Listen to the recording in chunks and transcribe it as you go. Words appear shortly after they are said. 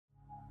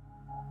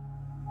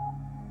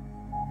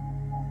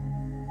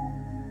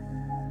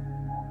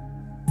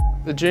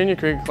The junior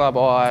cricket club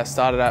I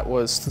started at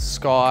was the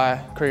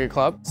Sky Cricket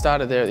Club.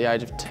 Started there at the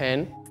age of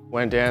 10.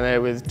 Went down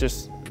there with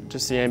just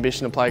the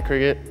ambition to play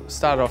cricket.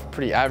 Started off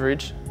pretty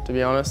average, to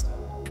be honest.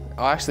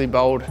 I actually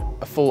bowled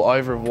a full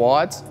over of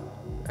wides,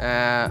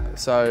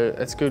 so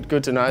it's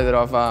good to know that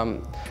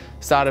I've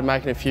started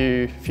making a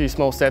few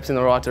small steps in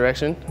the right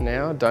direction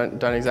now.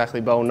 Don't exactly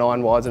bowl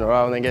 9 wides in a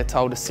row and then get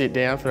told to sit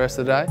down for the rest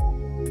of the day.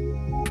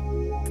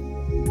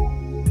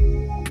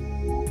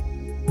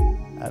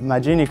 My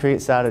junior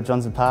cricket started at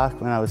Johnson Park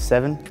when I was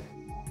 7.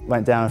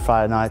 Went down on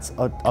Friday nights,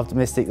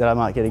 optimistic that I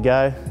might get a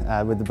go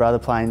with the brother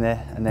playing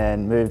there, and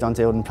then moved on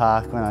to Eildon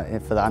Park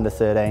for the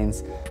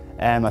under-13s.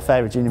 And my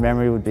favourite junior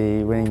memory would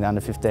be winning the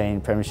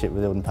under-15 premiership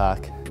with Eildon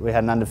Park. We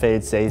had an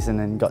undefeated season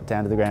and got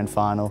down to the grand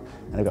final,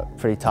 and it got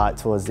pretty tight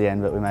towards the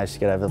end, but we managed to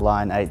get over the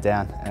line, 8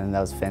 down, and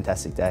that was a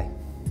fantastic day.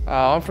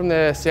 I'm from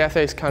the South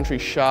East Country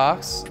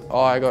Sharks.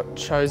 I got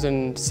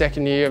chosen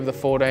second year of the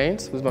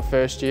 14s, it was my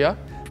first year.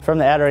 From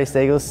the Outer East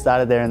Eagles,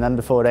 started there in the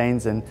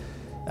under-14s and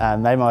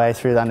made my way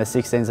through the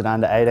under-16s and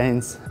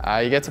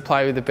under-18s. You get to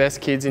play with the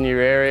best kids in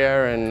your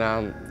area,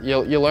 and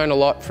you learn a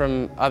lot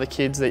from other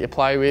kids that you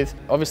play with.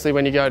 Obviously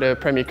when you go to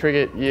Premier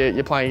Cricket,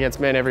 you're playing against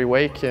men every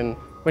week, and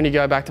when you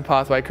go back to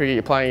Pathway Cricket,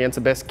 you're playing against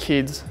the best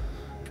kids.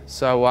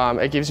 So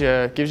it gives you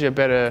a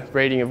better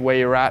reading of where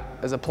you're at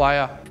as a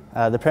player.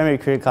 The Premier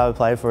Cricket Club I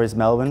played for is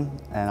Melbourne,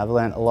 and I've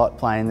learned a lot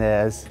playing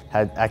there.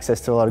 Had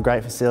access to a lot of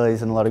great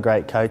facilities and a lot of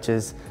great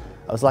coaches.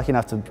 I was lucky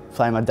enough to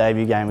play my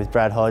debut game with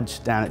Brad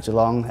Hodge down at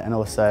Geelong, and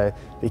also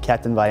be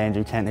captained by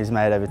Andrew Kent, who's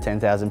made over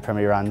 10,000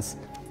 Premier runs.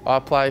 I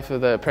play for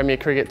the Premier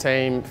Cricket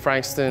team,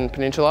 Frankston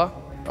Peninsula.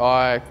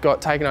 I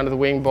got taken under the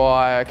wing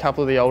by a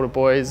couple of the older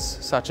boys,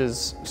 such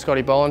as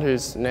Scotty Bolland,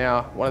 who's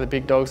now one of the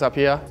big dogs up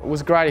here. It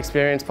was a great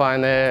experience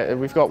playing there.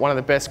 We've got one of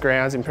the best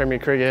grounds in Premier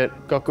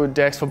Cricket, got good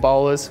decks for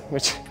bowlers,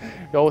 which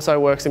also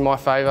works in my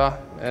favour,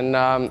 and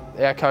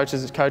our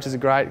coaches are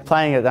great.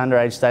 Playing at the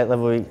underage state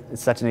level is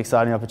such an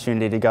exciting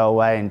opportunity to go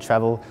away and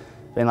travel.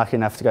 Been lucky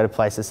enough to go to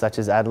places such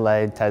as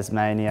Adelaide,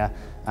 Tasmania,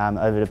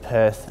 over to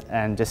Perth,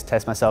 and just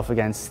test myself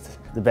against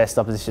the best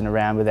opposition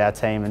around with our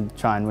team and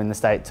try and win the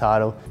state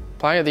title.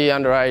 Playing at the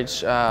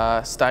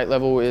underage state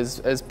level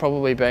has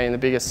probably been the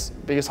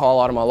biggest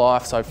highlight of my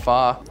life so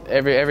far.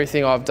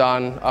 Everything I've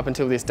done up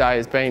until this day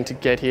has been to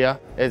get here.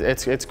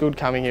 It's good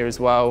coming here as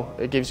well.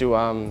 It gives you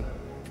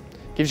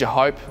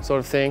hope, sort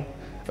of thing,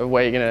 of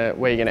where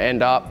you're gonna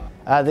end up.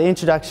 The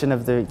introduction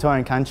of the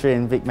Victorian Country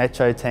and Vic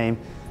Metro team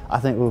I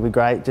think will be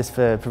great, just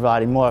for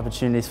providing more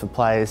opportunities for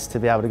players to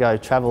be able to go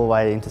travel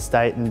away into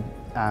state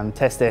and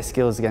test their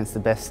skills against the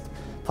best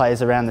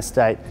players around the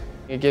state.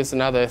 It gives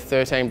another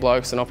 13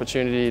 blokes an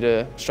opportunity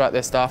to strut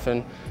their stuff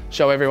and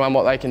show everyone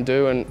what they can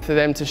do, and for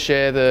them to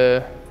share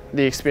the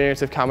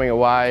experience of coming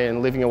away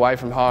and living away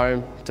from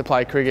home to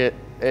play cricket.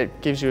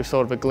 It gives you a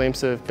sort of a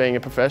glimpse of being a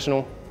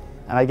professional.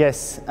 And I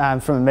guess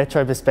from a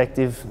Metro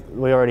perspective,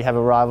 we already have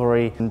a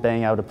rivalry, and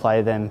being able to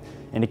play them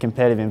in a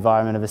competitive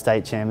environment of a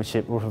state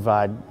championship will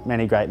provide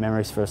many great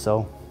memories for us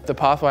all. The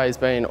pathway has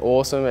been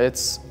awesome.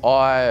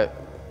 I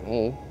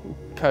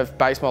have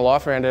based my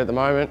life around it at the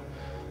moment.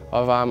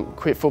 I've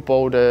quit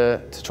football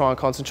to try and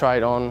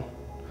concentrate on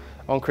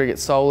cricket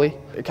solely.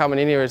 Coming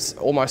in here, it's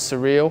almost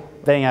surreal.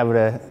 Being able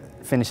to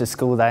finish a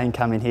school day and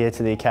come in here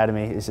to the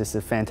academy is just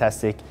a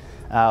fantastic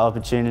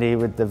opportunity,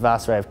 with the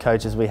vast array of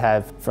coaches we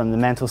have, from the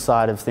mental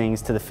side of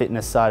things to the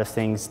fitness side of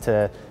things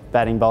to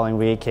batting, bowling,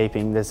 wicket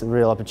keeping. There's a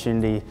real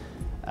opportunity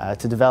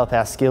to develop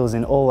our skills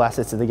in all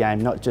assets of the game,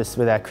 not just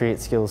with our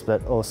cricket skills,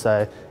 but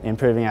also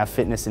improving our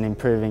fitness and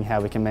improving how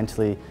we can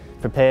mentally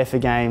prepare for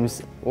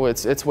games. Well,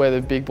 it's where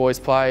the big boys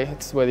play,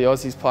 it's where the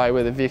Aussies play,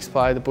 where the Vics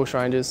play, the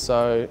Bushrangers.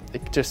 So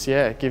it just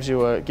it gives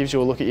you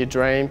a look at your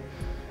dream,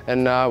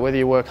 and whether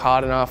you work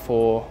hard enough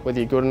or whether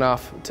you're good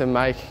enough to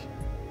make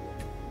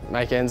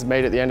ends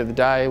meet at the end of the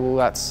day, well,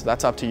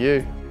 that's up to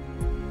you.